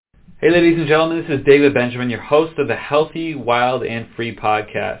Hey ladies and gentlemen, this is David Benjamin, your host of the Healthy, Wild, and Free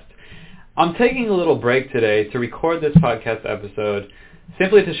podcast. I'm taking a little break today to record this podcast episode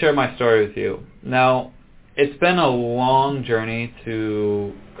simply to share my story with you. Now, it's been a long journey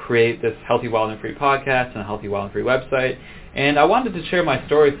to create this Healthy, Wild, and Free podcast and a Healthy, Wild, and Free website, and I wanted to share my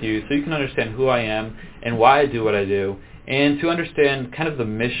story with you so you can understand who I am and why I do what I do, and to understand kind of the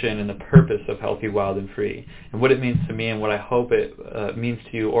mission and the purpose of Healthy, Wild, and Free, and what it means to me and what I hope it means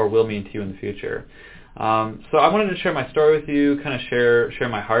to you or will mean to you in the future. So I wanted to share my story with you, kind of share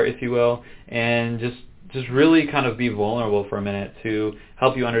my heart, if you will, and just really kind of be vulnerable for a minute to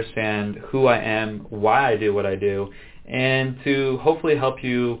help you understand who I am, why I do what I do, and to hopefully help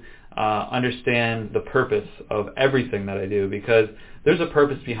you understand the purpose of everything that I do, because there's a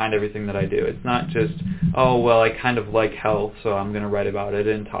purpose behind everything that I do. It's not just, oh, well, I kind of like health, so I'm going to write about it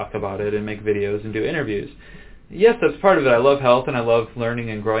and talk about it and make videos and do interviews. Yes, that's part of it. I love health and I love learning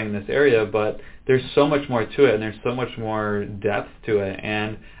and growing in this area, but there's so much more to it and there's so much more depth to it.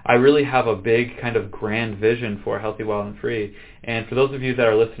 And I really have a big kind of grand vision for Healthy, Wild, and Free. And for those of you that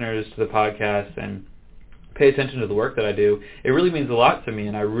are listeners to the podcast and pay attention to the work that I do, it really means a lot to me,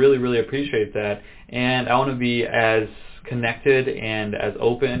 and I really, really appreciate that. And I want to be as connected and as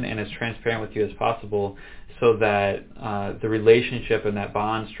open and as transparent with you as possible so that the relationship and that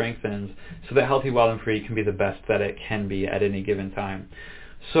bond strengthens so that Healthy, Wild, and Free can be the best that it can be at any given time.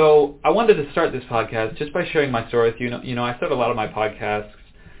 So I wanted to start this podcast just by sharing my story with you. You know, I start a lot of my podcasts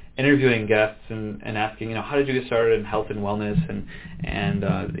interviewing guests and asking, how did you get started in health and wellness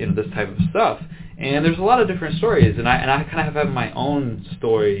and this type of stuff. And there's a lot of different stories, and I kind of have my own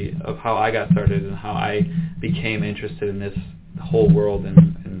story of how I got started and how I became interested in this whole world,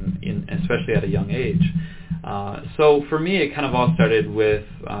 and especially at a young age. So for me, it kind of all started with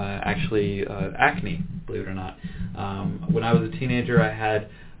acne, believe it or not. When I was a teenager, I had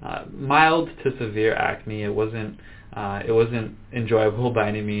mild to severe acne. It wasn't enjoyable by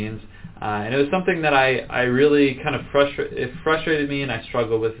any means. And it was something that I really kind of frustrated me, and I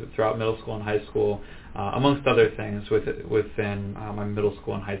struggled with it throughout middle school and high school, amongst other things within my middle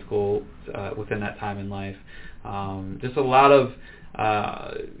school and high school, within that time in life. Just a lot of,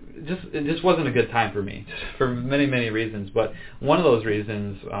 it just wasn't a good time for me for many, many reasons. But one of those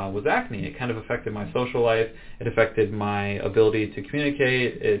reasons was acne. It kind of affected my social life. It affected my ability to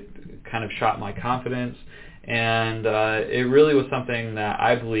communicate. It kind of shot my confidence. And it really was something that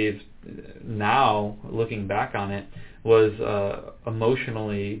I believe now, looking back on it, was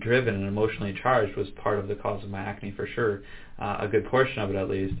emotionally driven and emotionally charged, was part of the cause of my acne for sure, a good portion of it at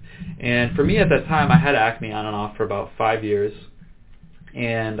least. And for me at that time, I had acne on and off for about 5 years,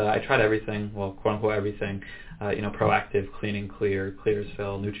 and I tried everything, well, quote unquote everything, Proactiv, Clean & Clear,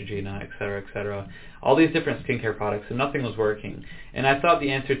 Clearasil, Neutrogena, etc., all these different skincare products, and nothing was working. And I thought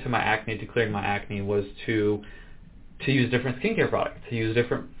the answer to my acne, to clearing my acne, was to use different skincare products, to use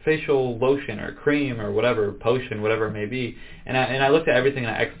different facial lotion or cream or whatever, potion, whatever it may be. And I looked at everything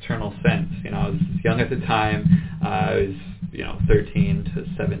in an external sense. I was young at the time. I was 13 to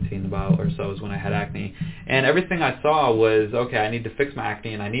 17 about or so is when I had acne. And everything I saw was, okay, I need to fix my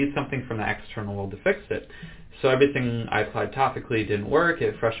acne, and I need something from the external world to fix it. So everything I applied topically didn't work.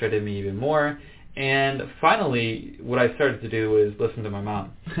 It frustrated me even more. And finally, what I started to do was listen to my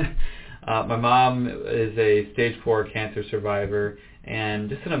mom. My mom is a stage 4 cancer survivor, and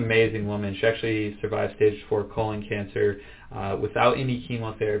just an amazing woman. She actually survived stage 4 colon cancer without any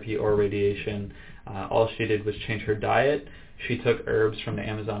chemotherapy or radiation. All she did was change her diet. She took herbs from the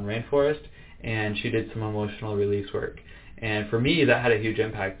Amazon rainforest, and she did some emotional release work. And for me, that had a huge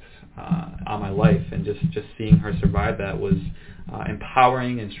impact on my life, and just seeing her survive that was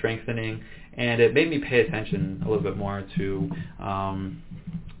empowering and strengthening, and it made me pay attention a little bit more to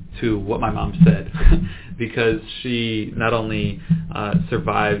what my mom said, because she not only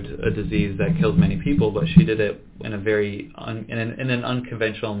survived a disease that kills many people, but she did it in in an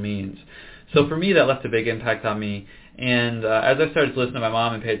unconventional means. So for me, that left a big impact on me. And as I started to listen to my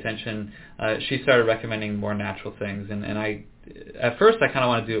mom and pay attention, she started recommending more natural things. And at first, I kind of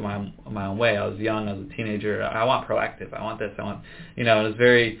wanted to do it my own way. I was young. I was a teenager. I want Proactiv. I want this. I want, it was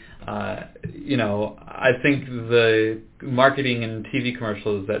very, I think the marketing and TV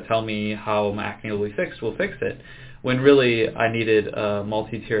commercials that tell me how my acne will be fixed will fix it, when really I needed a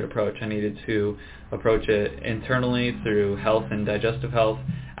multi-tiered approach. I needed to approach it internally through health and digestive health,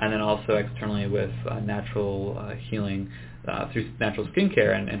 and then also externally with natural healing through natural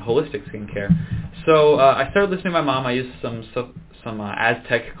skincare and holistic skincare. So I started listening to my mom. I used some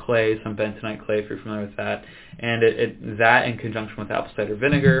Aztec clay, some bentonite clay, if you're familiar with that, and that in conjunction with apple cider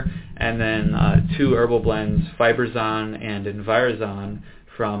vinegar, and then 2 herbal blends, Fiberzon and Envirazon,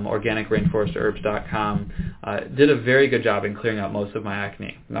 from organicrainforestherbs.com, did a very good job in clearing out most of my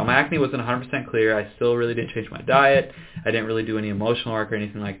acne. Now, my acne wasn't 100% clear. I still really didn't change my diet. I didn't really do any emotional work or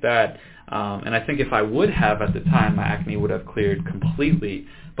anything like that. And I think if I would have at the time, my acne would have cleared completely.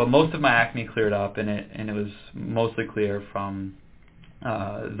 But most of my acne cleared up, and it was mostly clear from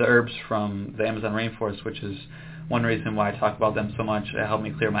the herbs from the Amazon rainforest, which is one reason why I talk about them so much. It helped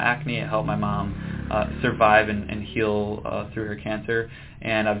me clear my acne. It helped my mom survive and heal through her cancer.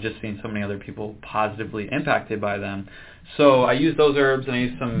 And I've just seen so many other people positively impacted by them. So I used those herbs, and I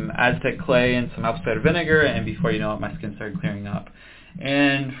used some Aztec clay and some apple cider vinegar, and before you know it, my skin started clearing up.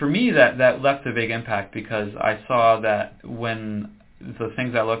 And for me, that left a big impact, because I saw that when the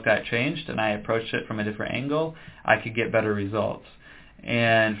things I looked at changed and I approached it from a different angle, I could get better results.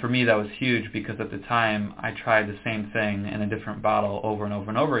 And for me, that was huge, because at the time I tried the same thing in a different bottle over and over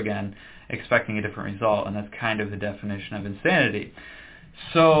and over again, expecting a different result, and that's kind of the definition of insanity.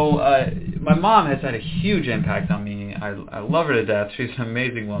 So my mom has had a huge impact on me. I love her to death. She's an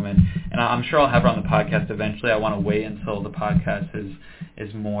amazing woman, and I'm sure I'll have her on the podcast eventually. I want to wait until the podcast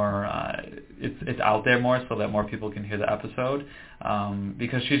is more it's out there more, so that more people can hear the episode,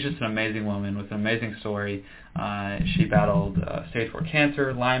 because she's just an amazing woman with an amazing story. She battled stage 4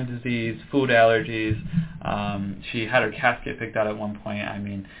 cancer, Lyme disease, food allergies. She had her casket picked out at one point. I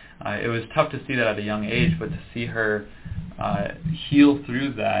mean, it was tough to see that at a young age, but to see her heal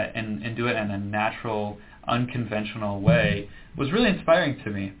through that and do it in a natural, unconventional way was really inspiring to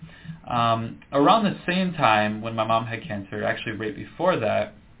me. Around the same time when my mom had cancer, actually right before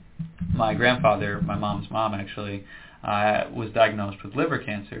that, my grandfather, my mom's mom actually, was diagnosed with liver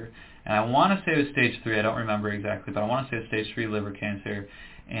cancer. And I want to say it was stage 3, I don't remember exactly, but I want to say it was stage 3 liver cancer.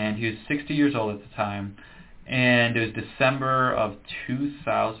 And he was 60 years old at the time. And it was December of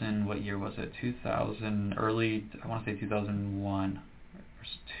 2000, what year was it? 2000, early, I want to say 2001, or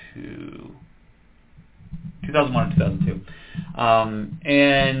 2001 or 2002.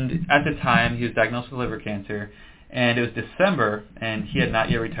 And at the time, he was diagnosed with liver cancer, and it was December, and he had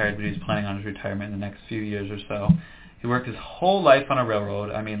not yet retired, but he was planning on his retirement in the next few years or so. He worked his whole life on a railroad,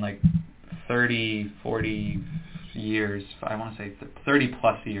 I mean like 30, 40 years, I want to say 30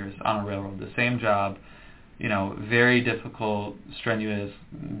 plus years on a railroad, the same job. You know, very difficult, strenuous,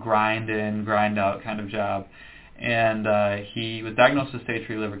 grind in, grind out kind of job. And he was diagnosed with stage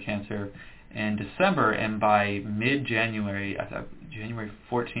 3 liver cancer in December, and by mid-January, January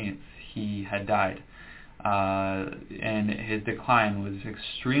 14th, he had died. And his decline was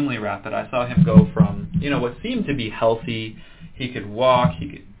extremely rapid. I saw him go from, what seemed to be healthy. He could walk, he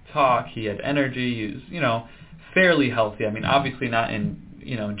could talk, he had energy, he was, fairly healthy. I mean, obviously not in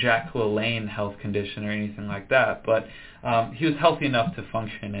Jack LaLanne health condition or anything like that, but he was healthy enough to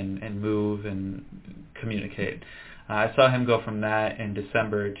function and move and communicate. I saw him go from that in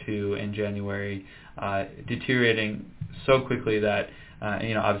December to in January, deteriorating so quickly that,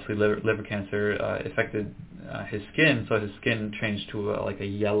 obviously liver cancer affected his skin, so his skin changed to like a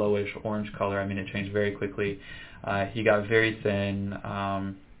yellowish orange color. I mean, it changed very quickly. He got very thin.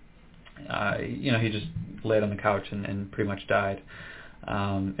 He just laid on the couch and pretty much died.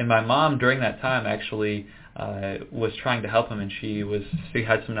 And my mom during that time actually was trying to help him, and she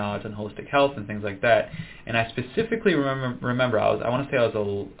had some knowledge on holistic health and things like that. And I specifically remember I want to say I was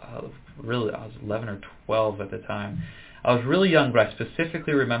 11 or 12 at the time. I was really young, but I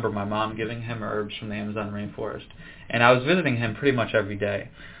specifically remember my mom giving him herbs from the Amazon rainforest, and I was visiting him pretty much every day.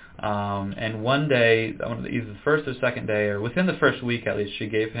 And one day, either the first or second day, or within the first week at least, she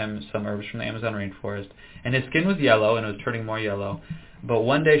gave him some herbs from the Amazon rainforest, and his skin was yellow, and it was turning more yellow. But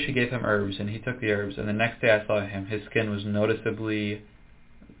one day she gave him herbs, and he took the herbs, and the next day I saw him, his skin was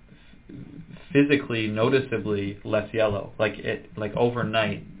physically noticeably less yellow. Like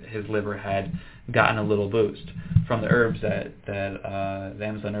overnight, his liver had gotten a little boost from the herbs the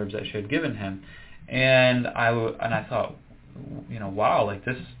Amazon herbs that she had given him. And I thought, wow, like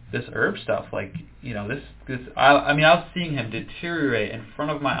this herb stuff, like, I was seeing him deteriorate in front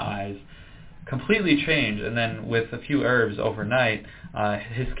of my eyes, completely change, and then with a few herbs overnight,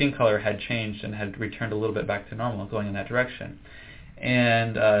 his skin color had changed and had returned a little bit back to normal, going in that direction.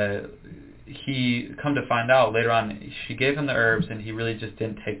 And he come to find out later on, she gave him the herbs, and he really just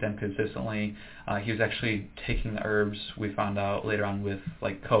didn't take them consistently. He was actually taking the herbs, we found out later on, with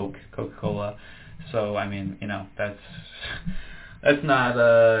like Coca-Cola. So I mean, that's not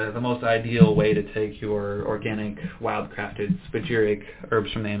the most ideal way to take your organic, wild-crafted, spagyric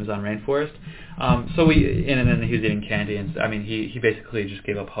herbs from the Amazon rainforest. And then he was eating candy, and I mean, he basically just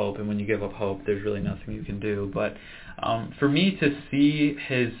gave up hope. And when you give up hope, there's really nothing you can do. But for me to see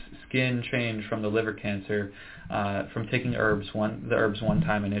his skin change from the liver cancer, from taking the herbs one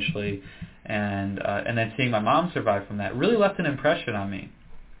time initially, and then seeing my mom survive from that really left an impression on me.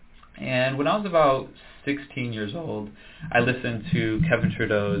 And when I was about 16 years old, I listened to Kevin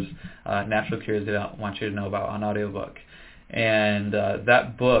Trudeau's Natural Cures They Don't Want You to Know About on audiobook. And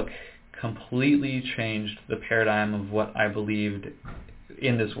that book completely changed the paradigm of what I believed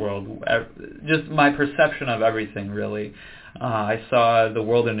in this world, just my perception of everything, really. I saw the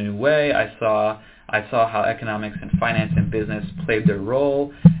world in a new way. I saw how economics and finance and business played their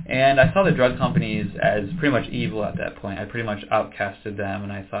role, and I saw the drug companies as pretty much evil at that point. I pretty much outcasted them,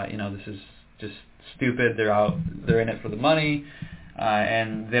 and I thought, this is just stupid. They're in it for the money,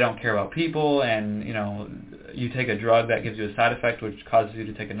 and they don't care about people, and you take a drug that gives you a side effect which causes you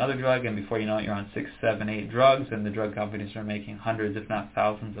to take another drug, and before you know it, you're on 6, 7, 8 drugs, and the drug companies are making hundreds, if not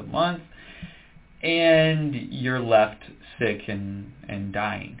thousands a month, and you're left sick and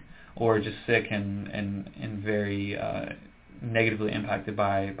dying, or just sick and very negatively impacted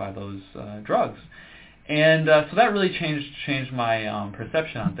by those drugs. And so that really changed my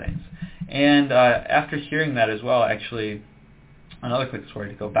perception on things. And after hearing that as well, actually, another quick story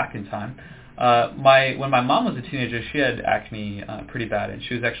to go back in time, when my mom was a teenager, she had acne pretty bad, and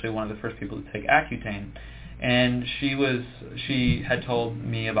she was actually one of the first people to take Accutane. And she had told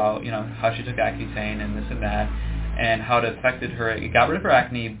me about how she took Accutane and this and that, and how it affected her. It got rid of her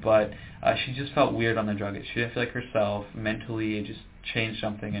acne, but she just felt weird on the drug. She didn't feel like herself mentally. It just changed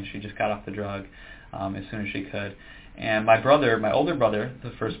something, and she just got off the drug as soon as she could. And my older brother,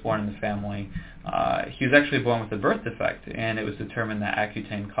 the firstborn in the family, he was actually born with a birth defect, and it was determined that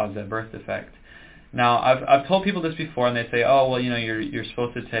Accutane caused that birth defect. Now, I've told people this before, and they say, oh, well, you're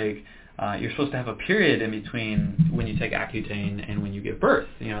supposed to take, you're supposed to have a period in between when you take Accutane and when you give birth.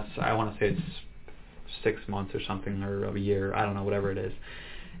 So I want to say it's 6 months or something, or a year, I don't know, whatever it is.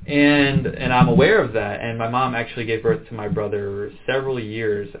 And I'm aware of that, and my mom actually gave birth to my brother several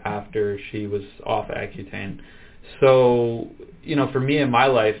years after she was off Accutane. So, for me in my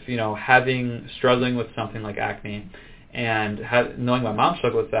life, struggling with something like acne, and knowing my mom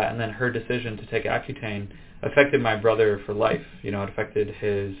struggled with that, and then her decision to take Accutane affected my brother for life. It affected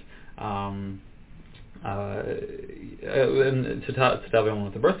his, and to tell everyone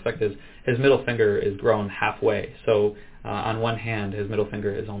what the birth defect is, his middle finger is grown halfway. So on one hand, his middle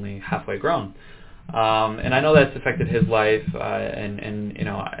finger is only halfway grown. And I know that's affected his life, and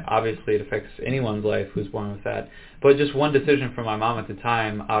obviously it affects anyone's life who's born with that. But just one decision from my mom at the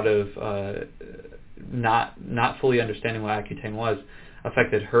time, out of not fully understanding what Accutane was,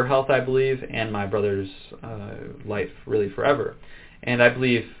 affected her health, I believe, and my brother's life really forever. And I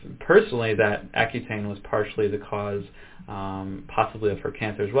believe personally that Accutane was partially the cause, possibly of her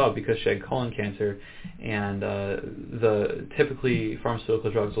cancer as well, because she had colon cancer, and typically pharmaceutical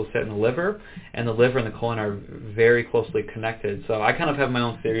drugs will sit in the liver, and the liver and the colon are very closely connected. So I kind of have my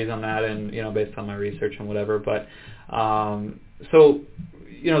own theories on that, and based on my research and whatever. But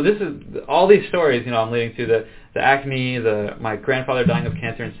this is all these stories. I'm leading to the acne, my grandfather dying of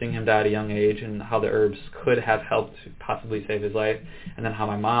cancer and seeing him die at a young age, and how the herbs could have helped possibly save his life, and then how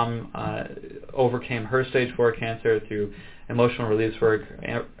my mom overcame her stage 4 cancer through emotional release work,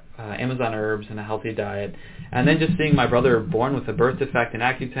 Amazon herbs, and a healthy diet, and then just seeing my brother born with a birth defect and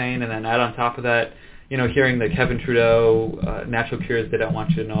Accutane, and then add on top of that, hearing the Kevin Trudeau Natural Cures They Don't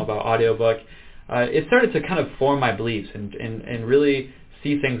Want You to Know About audiobook, it started to kind of form my beliefs and really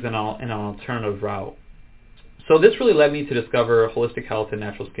see things in an alternative route. So this really led me to discover holistic health and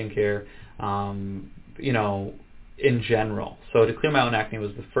natural skincare, in general. So to clear my own acne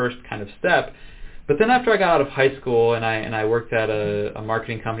was the first kind of step. But then after I got out of high school and I worked at a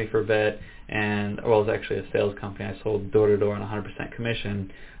marketing company for a bit, it was actually a sales company. I sold door-to-door on 100%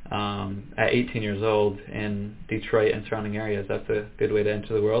 commission at 18 years old in Detroit and surrounding areas. That's a good way to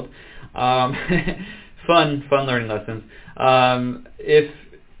enter the world. Fun learning lessons. After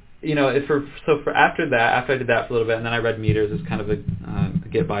I did that for a little bit, and then I read meters as kind of a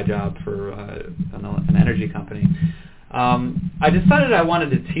get-by job for an energy company. I decided I wanted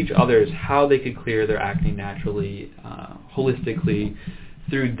to teach others how they could clear their acne naturally, holistically,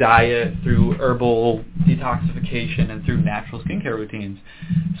 through diet, through herbal detoxification, and through natural skincare routines.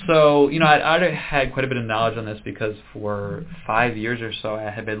 So, I already had quite a bit of knowledge on this because for 5 years or so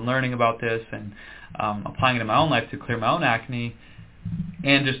I had been learning about this and applying it in my own life to clear my own acne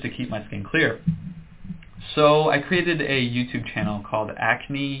and just to keep my skin clear. So I created a YouTube channel called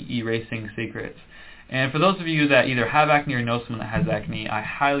Acne Erasing Secrets. And for those of you that either have acne or know someone that has acne, I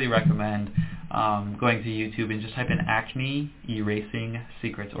highly recommend going to YouTube and just type in Acne Erasing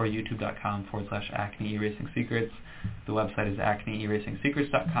Secrets, or youtube.com/Acne Erasing Secrets. The website is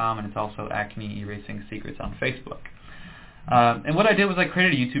acneeracingsecrets.com, and it's also Acne Erasing Secrets on Facebook. And what I did was I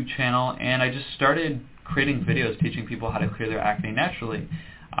created a YouTube channel, and I just started creating videos teaching people how to clear their acne naturally.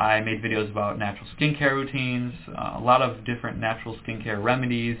 I made videos about natural skincare routines, a lot of different natural skincare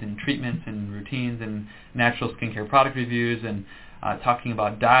remedies and treatments and routines, and natural skincare product reviews, and talking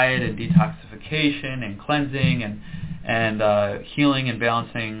about diet and detoxification and cleansing and healing and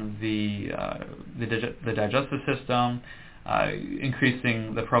balancing the digestive system,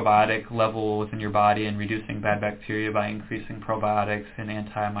 increasing the probiotic level within your body and reducing bad bacteria by increasing probiotics and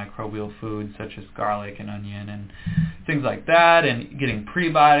antimicrobial foods such as garlic and onion and things like that, and getting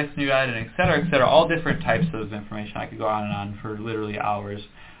prebiotics in your diet, and et cetera, all different types of information. I could go on and on for literally hours.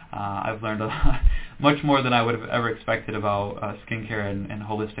 I've learned much more than I would have ever expected about skincare and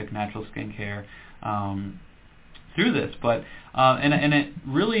holistic natural skincare through this, but and it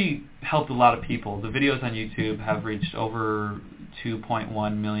really helped a lot of people. The videos on YouTube have reached over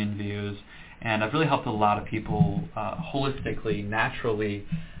 2.1 million views, and I've really helped a lot of people holistically, naturally,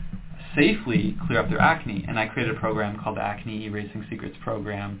 safely clear up their acne. And I created a program called the Acne Erasing Secrets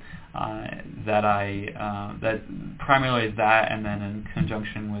program that primarily that, and then in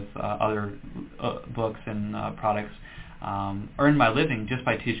conjunction with other books and products, earned my living just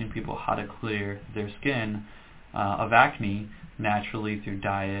by teaching people how to clear their skin of acne naturally through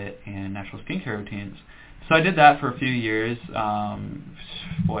diet and natural skincare routines. So I did that for a few years. It's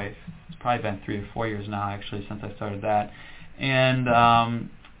probably been 3 or 4 years now, actually, since I started that. And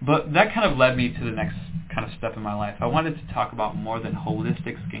but that kind of led me to the next kind of step in my life. I wanted to talk about more than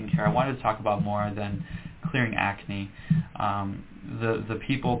holistic skincare. I wanted to talk about more than clearing acne. The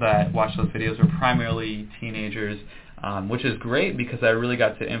people that watch those videos are primarily teenagers, which is great because I really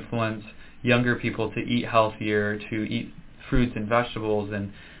got to influence younger people to eat healthier, to eat fruits and vegetables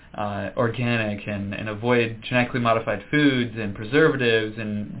and organic, and avoid genetically modified foods and preservatives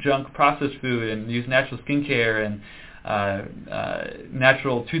and junk processed food, and use natural skincare and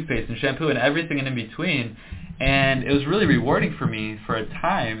natural toothpaste and shampoo and everything in between. And it was really rewarding for me for a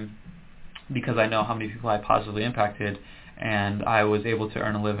time because I know how many people I positively impacted, and I was able to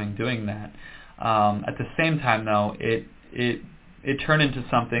earn a living doing that. At the same time, though, it turned into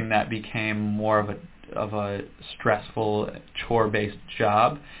something that became more of a stressful, chore-based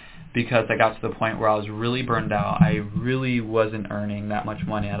job, because I got to the point where I was really burned out. I really wasn't earning that much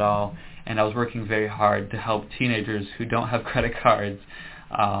money at all, and I was working very hard to help teenagers who don't have credit cards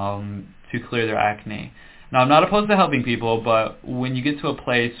to clear their acne. Now, I'm not opposed to helping people, but when you get to a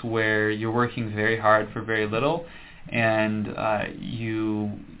place where you're working very hard for very little, and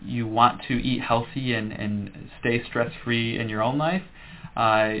you want to eat healthy and stay stress-free in your own life,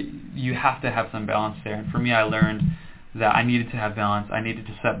 you have to have some balance there. And for me, I learned that I needed to have balance. I needed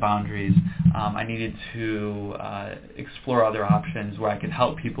to set boundaries. I needed to explore other options where I could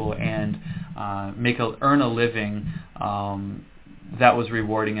help people and earn a living that was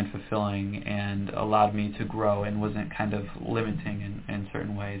rewarding and fulfilling and allowed me to grow and wasn't kind of limiting in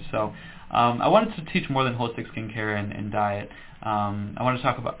certain ways. So I wanted to teach more than holistic skincare and diet. I wanted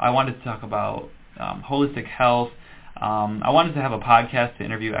to talk about holistic health. I wanted to have a podcast to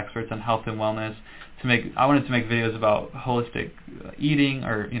interview experts on health and wellness. I wanted to make videos about holistic eating,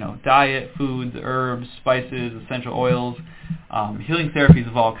 or diet, foods, herbs, spices, essential oils, healing therapies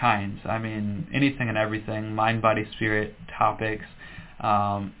of all kinds. I mean, anything and everything, mind, body, spirit topics.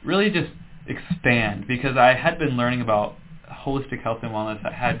 Really just expand, because I had been learning about holistic health and wellness.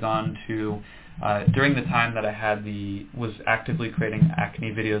 I had gone to during the time that I was actively creating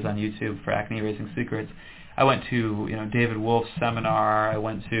acne videos on YouTube for Acne Erasing Secrets. I went to David Wolf's seminar. I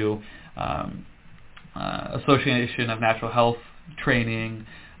went to Association of Natural Health training.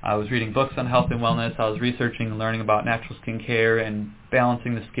 I was reading books on health and wellness. I was researching and learning about natural skincare and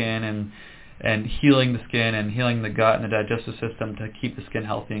balancing the skin and healing the skin and healing the gut and the digestive system to keep the skin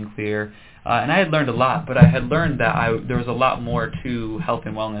healthy and clear. And I had learned a lot, but I had learned that there was a lot more to health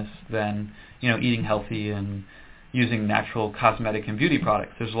and wellness than eating healthy and using natural cosmetic and beauty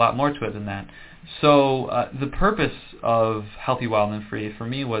products. There's a lot more to it than that. So the purpose of Healthy, Wild, and Free for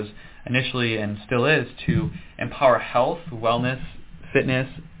me was initially, and still is, to empower health, wellness, fitness,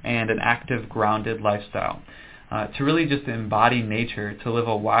 and an active, grounded lifestyle. To really just embody nature, to live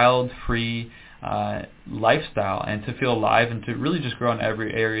a wild, free lifestyle, and to feel alive, and to really just grow in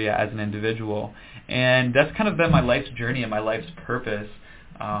every area as an individual. And that's kind of been my life's journey and my life's purpose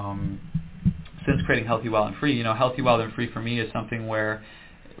since creating Healthy, Wild, and Free. Healthy, Wild, and Free for me is something where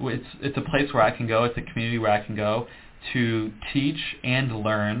it's a place where I can go, it's a community where I can go to teach and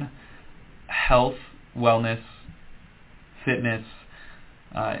learn health, wellness, fitness,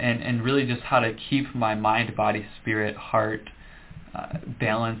 and really just how to keep my mind, body, spirit, heart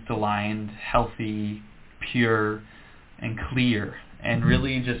balanced, aligned, healthy, pure, and clear, and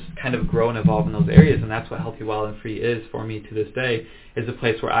really just kind of grow and evolve in those areas. And that's what Healthy, Wild, and Free is for me to this day, is a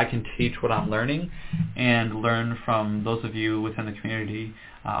place where I can teach what I'm learning and learn from those of you within the community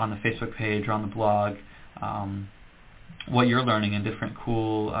on the Facebook page or on the blog, what you're learning in different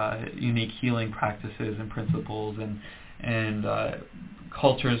cool, unique healing practices and principles and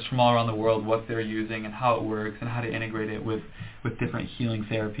cultures from all around the world, what they're using and how it works and how to integrate it with different healing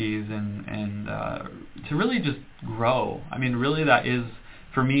therapies and to really just grow. I mean, really that is,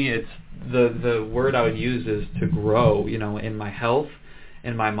 for me, it's the word I would use is to grow, in my health,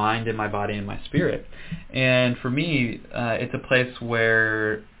 in my mind, in my body, in my spirit. And for me, it's a place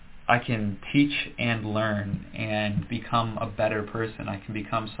where I can teach and learn and become a better person. I can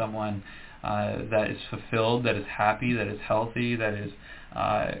become someone that is fulfilled, that is happy, that is healthy, that is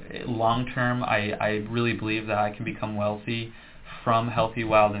long-term. I really believe that I can become wealthy from Healthy,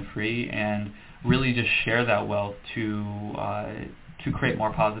 Wild, and Free, and really just share that wealth to create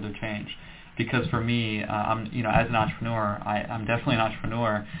more positive change. Because for me, I'm as an entrepreneur, I'm definitely an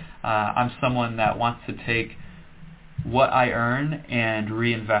entrepreneur. I'm someone that wants to take what I earn and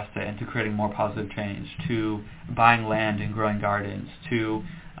reinvest it into creating more positive change, to buying land and growing gardens, to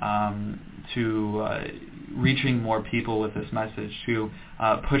reaching more people with this message, to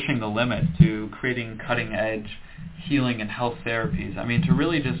pushing the limits, to creating cutting-edge healing and health therapies. I mean, to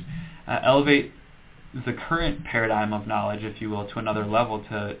really just elevate the current paradigm of knowledge, if you will, to another level,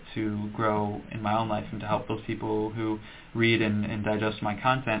 to grow in my own life and to help those people who read and digest my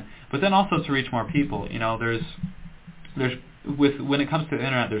content, but then also to reach more people. When it comes to the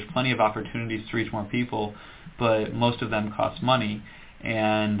internet, there's plenty of opportunities to reach more people, but most of them cost money.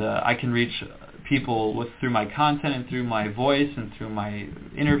 And I can reach people through my content and through my voice and through my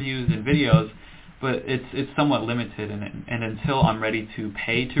interviews and videos, but it's somewhat limited. And until I'm ready to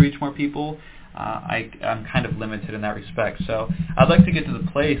pay to reach more people, I'm kind of limited in that respect. So I'd like to get to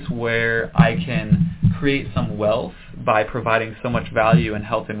the place where I can create some wealth by providing so much value in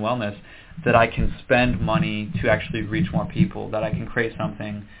health and wellness that I can spend money to actually reach more people, that I can create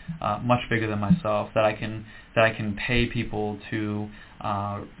something much bigger than myself, that I can pay people to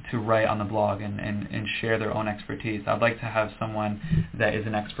write on the blog and share their own expertise. I'd like to have someone that is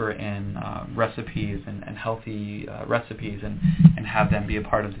an expert in recipes and healthy recipes and have them be a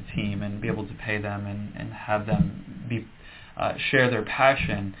part of the team and be able to pay them and have them share their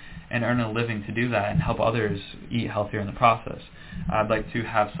passion and earn a living to do that and help others eat healthier in the process. I'd like to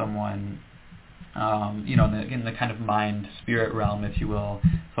have someone in the kind of mind-spirit realm, if you will,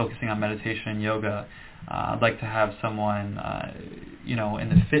 focusing on meditation and yoga. I'd like to have someone, in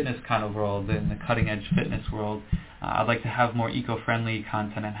the fitness kind of world, in the cutting-edge fitness world. I'd like to have more eco-friendly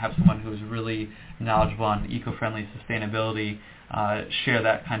content and have someone who's really knowledgeable on eco-friendly sustainability share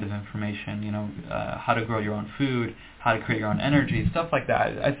that kind of information, how to grow your own food, how to create your own energy, stuff like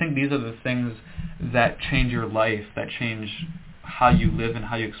that. I think these are the things that change your life, that change how you live and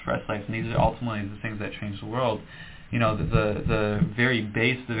how you express life, and these are ultimately the things that change the world. The very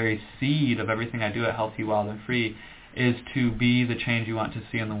base, the very seed of everything I do at Healthy, Wild, and Free is to be the change you want to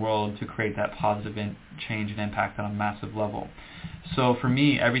see in the world, to create that positive change and impact on a massive level. So for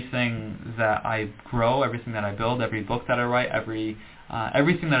me, everything that I grow, everything that I build, every book that I write,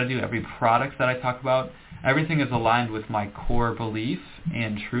 everything that I do, every product that I talk about, everything is aligned with my core belief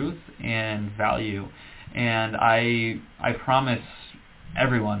and truth and value. And I promise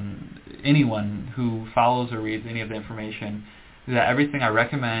anyone who follows or reads any of the information, that everything I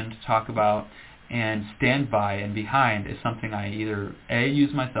recommend, talk about, and stand by and behind is something I either A,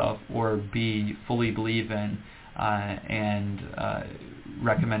 use myself, or B, fully believe in and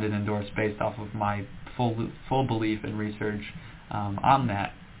recommend and endorse based off of my full belief and research on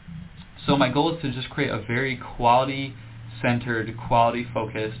that. So my goal is to just create a very quality-centered,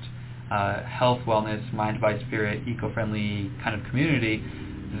 quality-focused health, wellness, mind, body, spirit, eco-friendly kind of community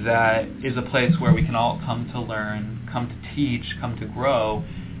that is a place where we can all come to learn, come to teach, come to grow,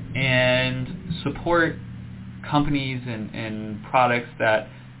 and support companies and products that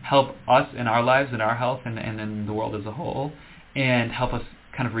help us in our lives, in our health, and in the world as a whole, and help us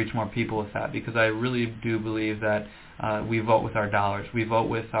kind of reach more people with that. Because I really do believe that we vote with our dollars. We vote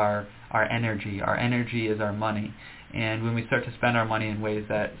with our energy. Our energy is our money. And when we start to spend our money in ways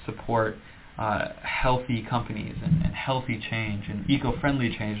that support healthy companies and healthy change and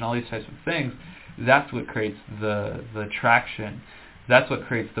eco-friendly change and all these types of things, that's what creates the traction. That's what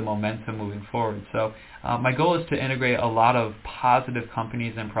creates the momentum moving forward. So my goal is to integrate a lot of positive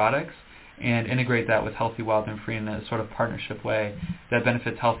companies and products and integrate that with Healthy, Wild, and Free in a sort of partnership way that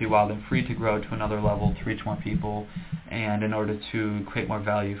benefits Healthy, Wild, and Free to grow to another level, to reach more people, and in order to create more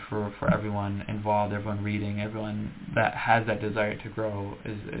value for everyone involved, everyone reading, everyone that has that desire to grow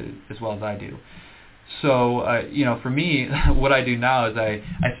as well as I do. So, for me, what I do now is I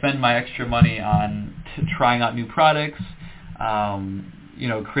spend my extra money on trying out new products,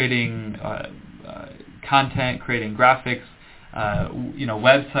 creating content, creating graphics,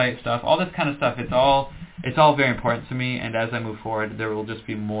 website stuff, all this kind of stuff. It's all very important to me, and as I move forward, there will just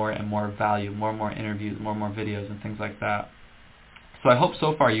be more and more value, more and more interviews, more and more videos, and things like that. So I hope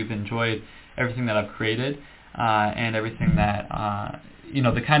so far you've enjoyed everything that I've created, and everything that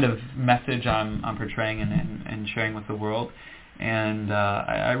the kind of message I'm portraying and sharing with the world. And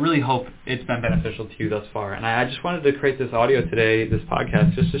I really hope it's been beneficial to you thus far. And I just wanted to create this audio today, this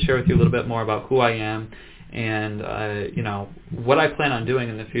podcast, just to share with you a little bit more about who I am and what I plan on doing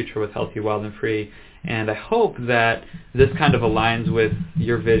in the future with Healthy, Wild, and Free. And I hope that this kind of aligns with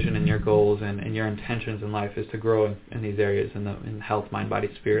your vision and your goals and your intentions in life is to grow in these areas in health, mind, body,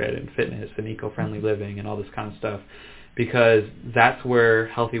 spirit, and fitness, and eco-friendly living, and all this kind of stuff. Because that's where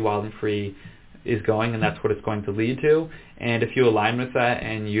Healthy, Wild, and Free is going, and that's what it's going to lead to. And if you align with that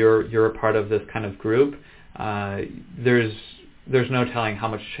and you're a part of this kind of group, there's no telling how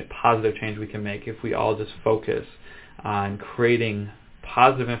much positive change we can make if we all just focus on creating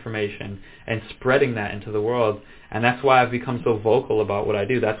positive information and spreading that into the world. And that's why I've become so vocal about what I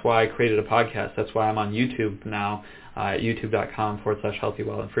do. That's why I created a podcast. That's why I'm on YouTube now, youtube.com/Healthy,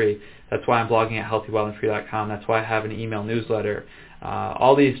 Wild, and Free. That's why I'm blogging at healthywildandfree.com. That's why I have an email newsletter.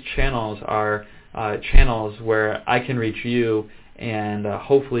 All these channels are channels where I can reach you, and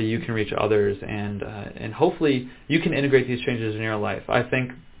hopefully you can reach others, and hopefully you can integrate these changes in your life. I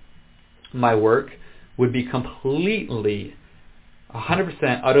think my work would be completely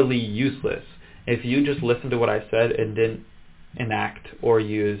 100% utterly useless if you just listened to what I said and didn't enact or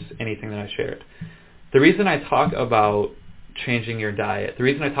use anything that I shared. The reason I talk about changing your diet, the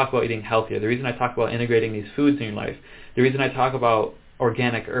reason I talk about eating healthier, the reason I talk about integrating these foods in your life, the reason I talk about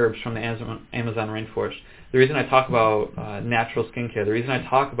organic herbs from the Amazon rainforest, the reason I talk about natural skincare, the reason I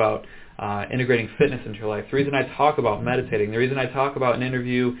talk about integrating fitness into your life, the reason I talk about meditating, the reason I talk about and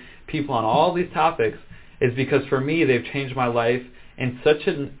interview people on all these topics is because for me they've changed my life in such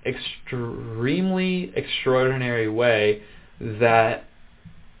an extremely extraordinary way that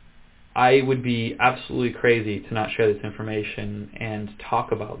I would be absolutely crazy to not share this information and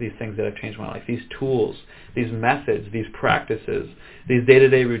talk about these things that have changed my life, these tools, these methods, these practices, these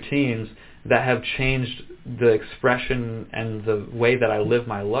day-to-day routines that have changed the expression and the way that I live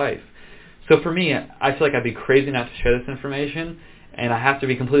my life. So for me, I feel like I'd be crazy not to share this information, and I have to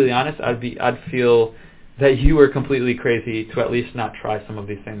be completely honest, I'd feel that you were completely crazy to at least not try some of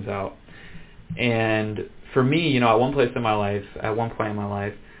these things out. And for me, at one point in my life,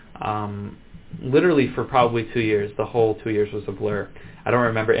 literally for probably 2 years, the whole 2 years was a blur. I don't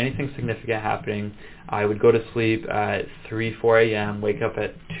remember anything significant happening. I would go to sleep at 3, 4 a.m., wake up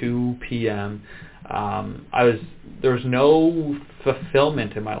at 2 p.m. There was no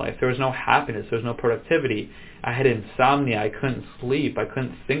fulfillment in my life. There was no happiness. There was no productivity. I had insomnia. I couldn't sleep. I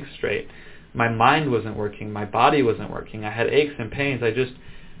couldn't think straight. My mind wasn't working. My body wasn't working. I had aches and pains.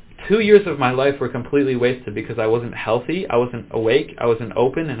 2 years of my life were completely wasted because I wasn't healthy, I wasn't awake, I wasn't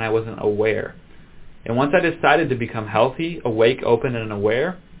open, and I wasn't aware. And once I decided to become healthy, awake, open, and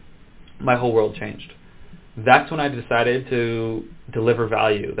aware, my whole world changed. That's when I decided to deliver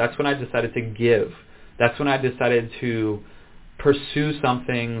value. That's when I decided to give. That's when I decided to pursue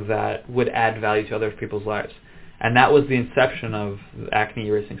something that would add value to other people's lives. And that was the inception of Acne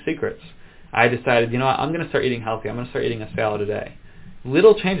Erasing Secrets. I decided, I'm going to start eating healthy. I'm going to start eating a salad a day.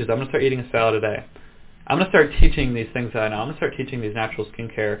 Little changes. I'm going to start eating a salad a day. I'm going to start teaching these things that I know. I'm going to start teaching these natural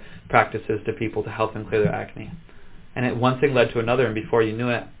skincare practices to people to help them clear their acne. And one thing led to another, and before you knew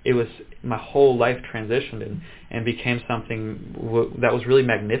it, my whole life transitioned and became something that was really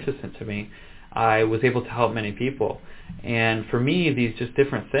magnificent to me. I was able to help many people. And for me, these just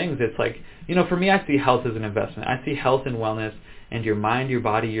different things, it's like, for me, I see health as an investment. I see health and wellness and your mind, your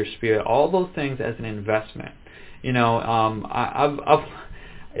body, your spirit, all those things as an investment. And I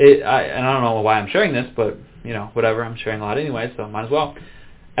don't know why I'm sharing this, but, whatever, I'm sharing a lot anyway, so might as well.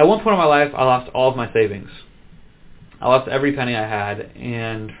 At one point in my life, I lost all of my savings. I lost every penny I had,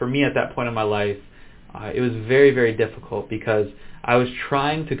 and for me at that point in my life, it was very, very difficult because I was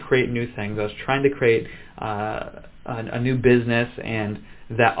trying to create new things. I was trying to create a new business, and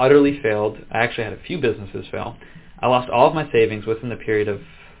that utterly failed. I actually had a few businesses fail. I lost all of my savings within the period of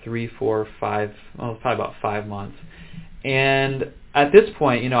 3, 4, 5, probably about 5 months. And at this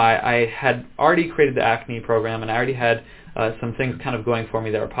point, I had already created the acne program, and I already had some things kind of going for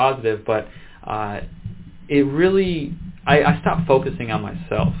me that were positive, but it really, I stopped focusing on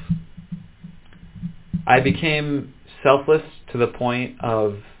myself. I became selfless to the point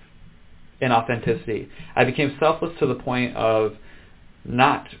of inauthenticity. I became selfless to the point of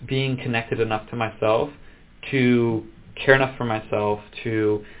not being connected enough to myself to care enough for myself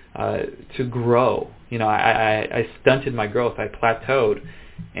to grow. I stunted my growth. I plateaued,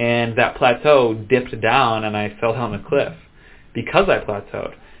 and that plateau dipped down, and I fell down the cliff because I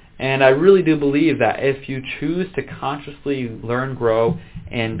plateaued. And I really do believe that if you choose to consciously learn, grow,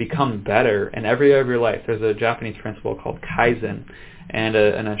 and become better in every area of your life, there's a Japanese principle called Kaizen, and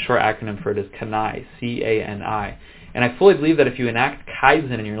a short acronym for it is Kanai, C-A-N-I. And I fully believe that if you enact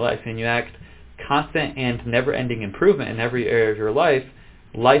Kaizen in your life, and you act constant and never-ending improvement in every area of your life,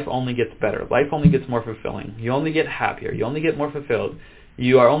 life only gets better. Life only gets more fulfilling. You only get happier. You only get more fulfilled.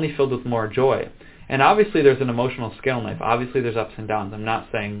 You are only filled with more joy. And obviously there's an emotional scale in life. Obviously there's ups and downs. I'm not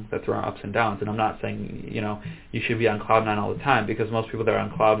saying that there aren't ups and downs, and I'm not saying, you should be on cloud nine all the time, because most people that are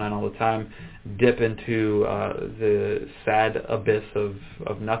on cloud nine all the time dip into the sad abyss of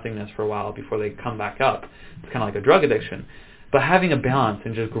nothingness for a while before they come back up. It's kind of like a drug addiction. But having a balance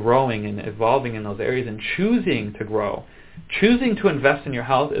and just growing and evolving in those areas and choosing to grow, choosing to invest in your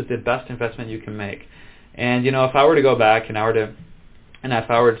health is the best investment you can make. And, if I were to go back and if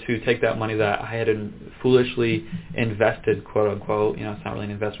I were to take that money that I had foolishly invested, quote unquote, it's not really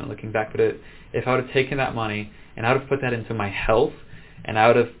an investment looking back, but if I would have taken that money and I would have put that into my health, and I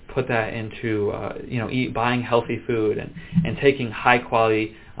would have put that into, buying healthy food and taking high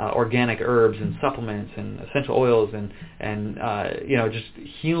quality organic herbs and supplements and essential oils and just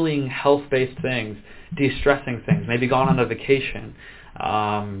healing health-based things, de-stressing things, maybe gone on a vacation,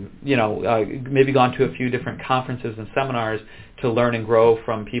 maybe gone to a few different conferences and seminars to learn and grow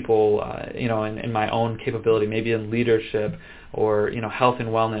from people, in my own capability, maybe in leadership or, health and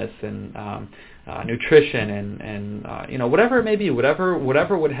wellness and nutrition and whatever it may be, whatever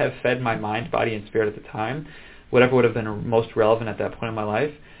would have fed my mind, body, and spirit at the time, whatever would have been most relevant at that point in my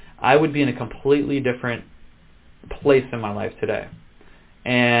life, I would be in a completely different place in my life today.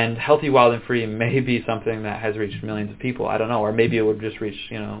 And Healthy, Wild, and Free may be something that has reached millions of people. I don't know. Or maybe it would just reach,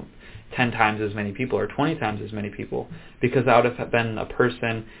 10 times as many people or 20 times as many people, because I would have been a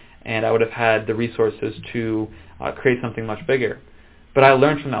person and I would have had the resources to create something much bigger. But I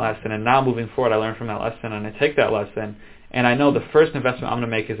learned from that lesson, and now moving forward, I learned from that lesson, and I take that lesson, and I know the first investment I'm going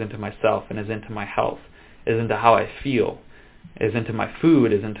to make is into myself, and is into my health, is into how I feel, is into my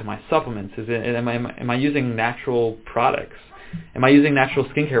food, is into my supplements, am I using natural products? Am I using natural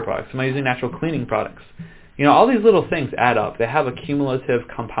skincare products? Am I using natural cleaning products? All these little things add up. They have a cumulative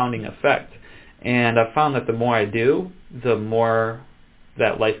compounding effect, and I've found that the more I do, the more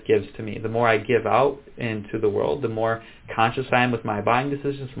that life gives to me. The more I give out into the world, the more conscious I am with my buying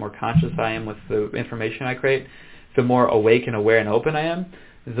decisions, the more conscious I am with the information I create, the more awake and aware and open I am,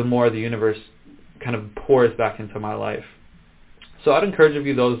 the more the universe kind of pours back into my life. So I'd encourage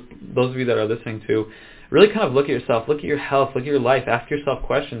you, those of you that are listening to, really kind of look at yourself, look at your health, look at your life, ask yourself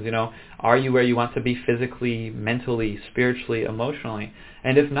questions, are you where you want to be physically, mentally, spiritually, emotionally?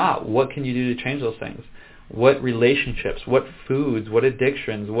 And if not, what can you do to change those things? What relationships, what foods, what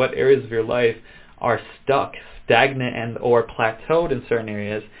addictions, what areas of your life are stuck, stagnant, and or plateaued in certain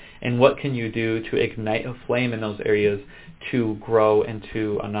areas, and what can you do to ignite a flame in those areas to grow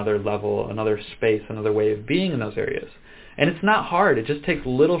into another level, another space, another way of being in those areas? And it's not hard. It just takes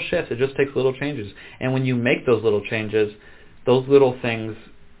little shifts. It just takes little changes. And when you make those little changes, those little things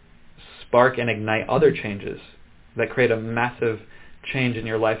spark and ignite other changes that create a massive change in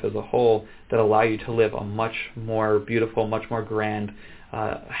your life as a whole that allow you to live a much more beautiful, much more grand,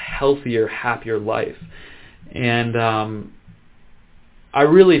 healthier, happier life. And I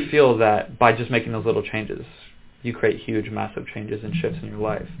really feel that by just making those little changes, you create huge, massive changes and shifts in your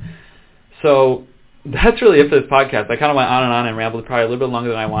life. So that's really it for this podcast. I kind of went on and rambled probably a little bit longer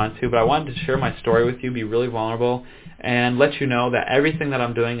than I wanted to, but I wanted to share my story with you, be really vulnerable, and let you know that everything that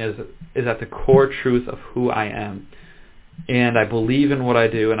I'm doing is at the core truth of who I am. And I believe in what I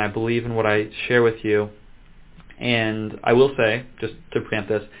do, and I believe in what I share with you. And I will say, just to preempt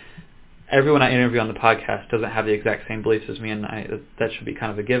this, everyone I interview on the podcast doesn't have the exact same beliefs as me, and that should be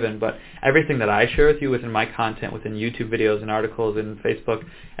kind of a given. But everything that I share with you within my content, within YouTube videos and articles and Facebook,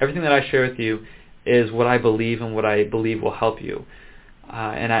 everything that I share with you is what I believe and what I believe will help you.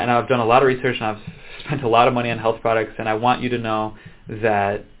 And I've done a lot of research, and I've spent a lot of money on health products, and I want you to know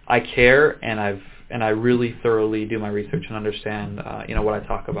that I care, and I really thoroughly do my research and understand what I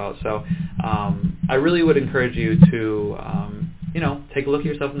talk about. So I really would encourage you to take a look at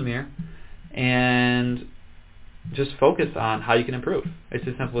yourself in the mirror and just focus on how you can improve. It's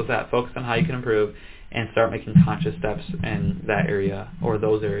as simple as that. Focus on how you can improve and start making conscious steps in that area or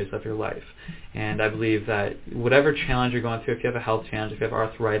those areas of your life. And I believe that whatever challenge you're going through, if you have a health challenge, if you have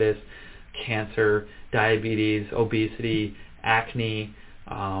arthritis, cancer, diabetes, obesity, acne,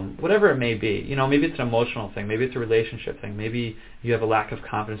 whatever it may be, maybe it's an emotional thing, maybe it's a relationship thing, maybe you have a lack of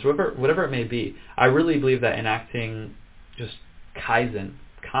confidence, whatever it may be, I really believe that enacting just Kaizen,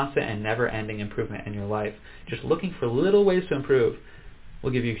 constant and never-ending improvement in your life, just looking for little ways to improve,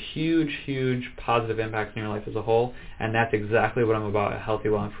 will give you huge, huge positive impacts in your life as a whole, and that's exactly what I'm about at Healthy,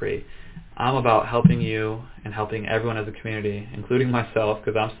 Well, and Free. I'm about helping you and helping everyone as a community, including myself,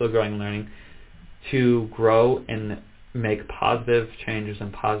 because I'm still growing and learning, to grow and make positive changes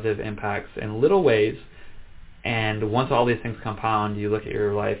and positive impacts in little ways. And once all these things compound, you look at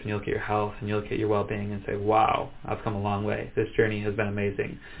your life and you look at your health and you look at your well-being and say, wow, I've come a long way. This journey has been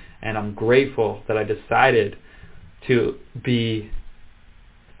amazing. And I'm grateful that I decided to be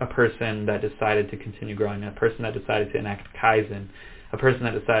a person that decided to continue growing, a person that decided to enact Kaizen, a person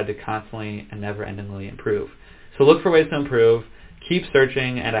that decided to constantly and never-endingly improve. So look for ways to improve. Keep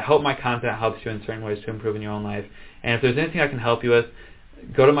searching, and I hope my content helps you in certain ways to improve in your own life. And if there's anything I can help you with,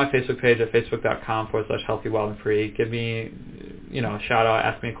 go to my Facebook page at facebook.com/healthy, well, and free. Give me, a shout out,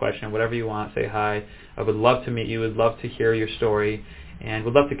 ask me a question, whatever you want, say hi. I would love to meet you, would love to hear your story, and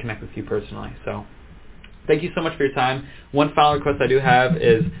would love to connect with you personally. So thank you so much for your time. One final request I do have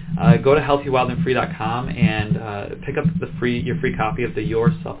is go to healthywildandfree.com and pick up your free copy of the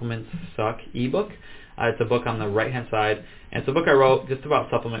Your Supplements Suck ebook. It's a book on the right-hand side, and it's a book I wrote just about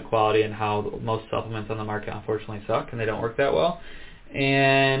supplement quality and how most supplements on the market unfortunately suck and they don't work that well,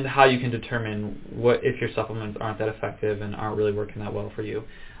 and how you can determine what if your supplements aren't that effective and aren't really working that well for you.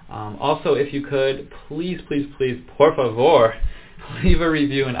 Also, if you could, please, por favor, leave a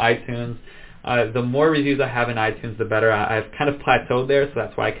review in iTunes. The more reviews I have in iTunes, the better. I've kind of plateaued there, so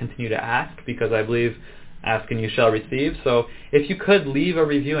that's why I continue to ask, because I believe ask and you shall receive. So if you could leave a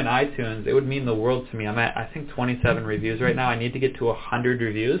review in iTunes, it would mean the world to me. I'm at, I think, 27 reviews right now. I need to get to 100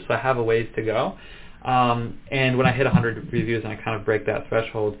 reviews, so I have a ways to go. And when I hit 100 reviews and I kind of break that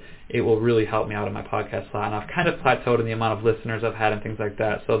threshold, it will really help me out in my podcast slot. And I've kind of plateaued in the amount of listeners I've had and things like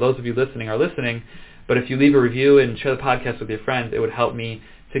that. So those of you listening are listening, but if you leave a review and share the podcast with your friends, it would help me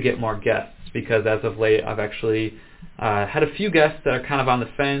to get more guests, because as of late I've actually had a few guests that are kind of on the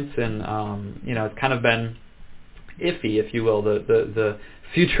fence, and it's kind of been iffy, if you will, the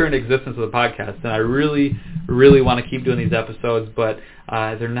future and existence of the podcast. And I really, really want to keep doing these episodes, but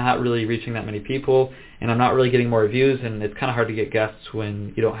they're not really reaching that many people, and I'm not really getting more reviews, and it's kind of hard to get guests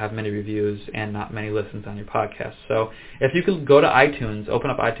when you don't have many reviews and not many listens on your podcast. So if you could go to iTunes, open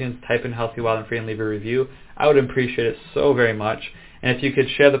up iTunes, type in Healthy, Wild, and Free, and leave a review, I would appreciate it so very much. And if you could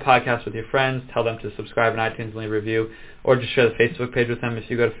share the podcast with your friends, tell them to subscribe on iTunes and leave a review, or just share the Facebook page with them. If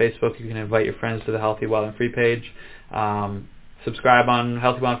you go to Facebook, you can invite your friends to the Healthy, Wild, and Free page. Subscribe on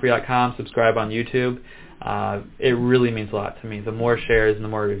healthywildandfree.com, subscribe on YouTube. It really means a lot to me. The more shares and the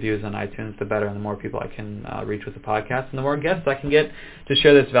more reviews on iTunes, the better, and the more people I can reach with the podcast, and the more guests I can get to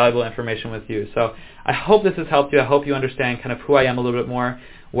share this valuable information with you. So I hope this has helped you. I hope you understand kind of who I am a little bit more,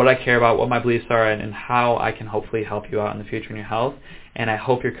 what I care about, what my beliefs are, and how I can hopefully help you out in the future in your health. And I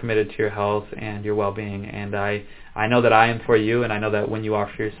hope you're committed to your health and your well-being. And I know that I am for you, and I know that when you are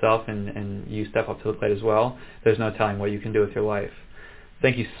for yourself and you step up to the plate as well, there's no telling what you can do with your life.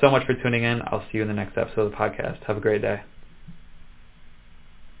 Thank you so much for tuning in. I'll see you in the next episode of the podcast. Have a great day.